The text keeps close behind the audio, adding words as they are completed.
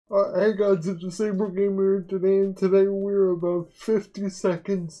Hey guys, it's the Saber Gamer today, and today we're about 50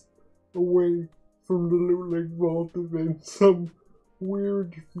 seconds away from the Loot Lake Vault event. Some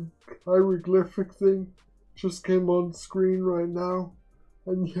weird hieroglyphic thing just came on screen right now,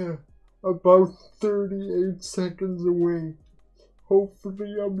 and yeah, about 38 seconds away.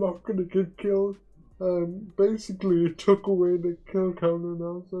 Hopefully I'm not gonna get killed. Basically it took away the kill counter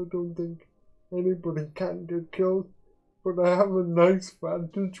now, so I don't think anybody can get killed. But I have a nice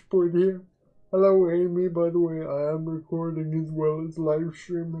vantage point here. Hello Amy, by the way, I am recording as well as live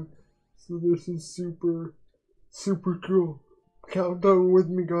streaming. So this is super cool. Countdown with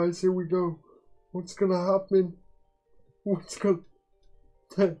me guys, here we go. What's gonna happen? What's gonna...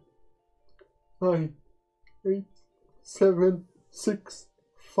 10, 9, 8, 7, 6,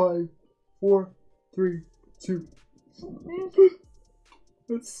 5, 4, 3, 2.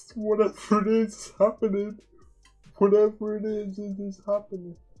 It's whatever it is happening. Whatever it is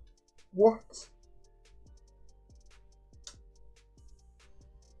happening. What?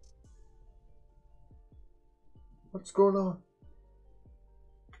 What's going on?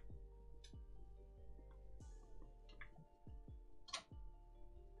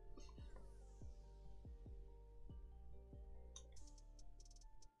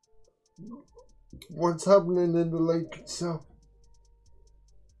 What's happening in the lake itself?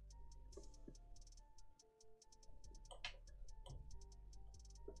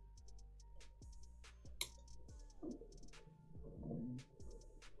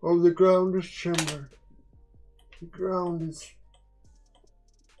 Oh, the ground is shimmered. The ground is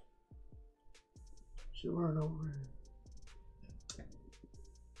shimmering over here.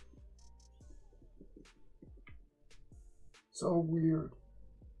 So weird.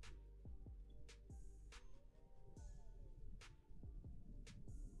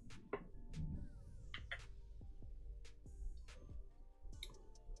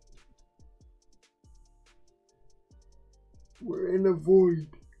 We're in a void.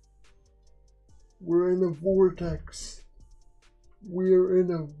 We're in a vortex. We're in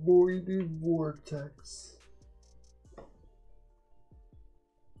a voided vortex.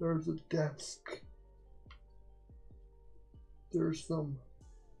 There's a desk. There's some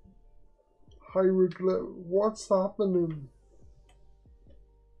hieroglyph. What's happening?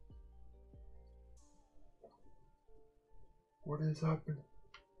 What is happening?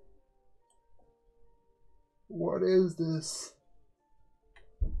 What is this?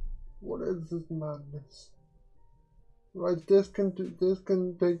 What is this madness? Right, this can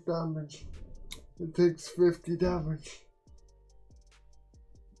take damage. It takes 50 damage.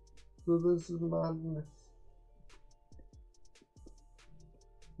 So this is madness.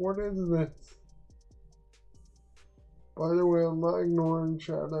 What is this? By the way, I'm not ignoring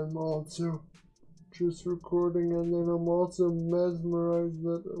chat. I'm also just recording, and then I'm also mesmerized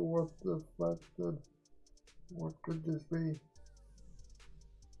that what the fuck that. What could this be?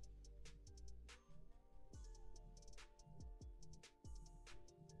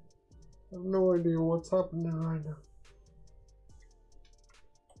 I have no idea what's happening right now.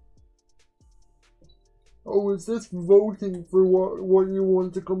 Oh, is this voting for what you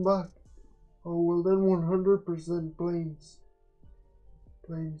want to come back? Oh, well then 100% planes.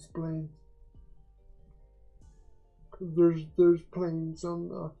 Planes. Cause there's planes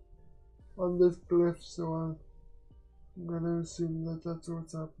on this glyph, so I'm gonna assume that that's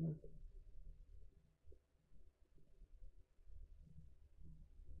what's happening.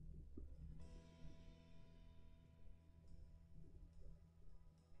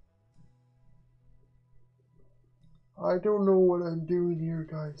 I don't know what I'm doing here,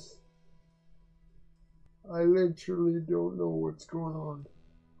 guys. I literally don't know what's going on.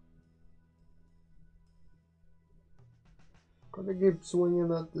 Gonna keep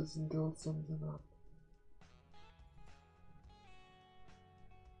swinging at this until something happens.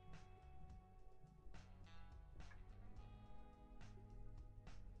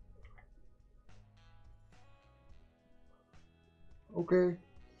 Okay.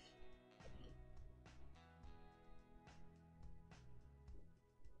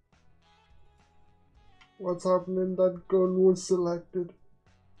 What's happening? That gun was selected.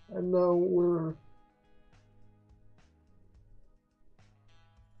 And now we're...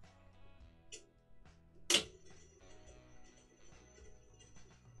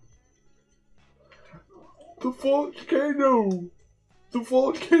 The volcano! The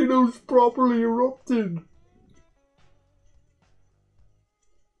volcano's properly erupted!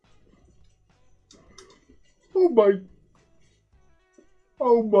 Oh my...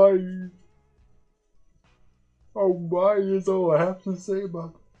 Oh my... Oh my is all I have to say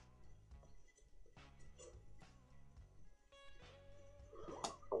about it.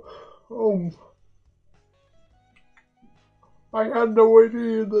 I had no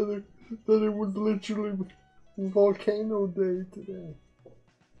idea that it was literally Volcano Day today.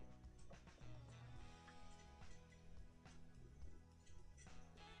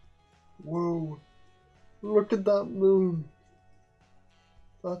 Whoa, look at that moon.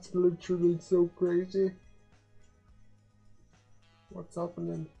 That's literally so crazy. What's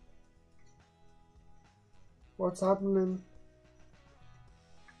happening? What's happening?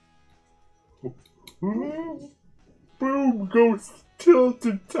 Boom goes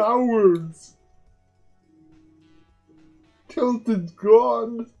Tilted Towers. Tilted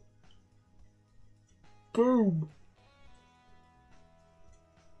gone. Boom.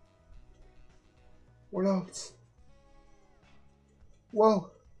 What else?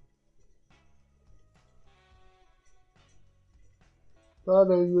 Well, that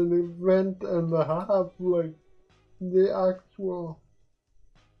is an event and a half, like the actual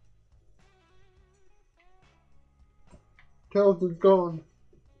Tilted gone.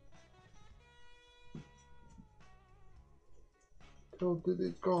 Tilted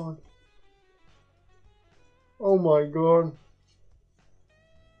is gone. Oh my god.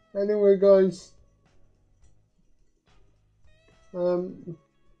 Anyway, guys, I'm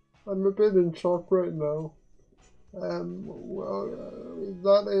a bit in shock right now.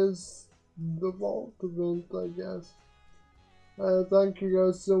 That is the Vault event, I guess. Thank you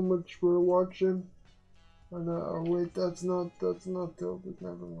guys so much for watching. And wait, that's not Tilted.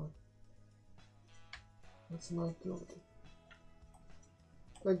 Never mind. That's not Tilted.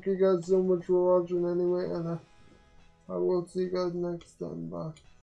 Thank you guys so much for watching anyway, and I will see you guys next time. Bye.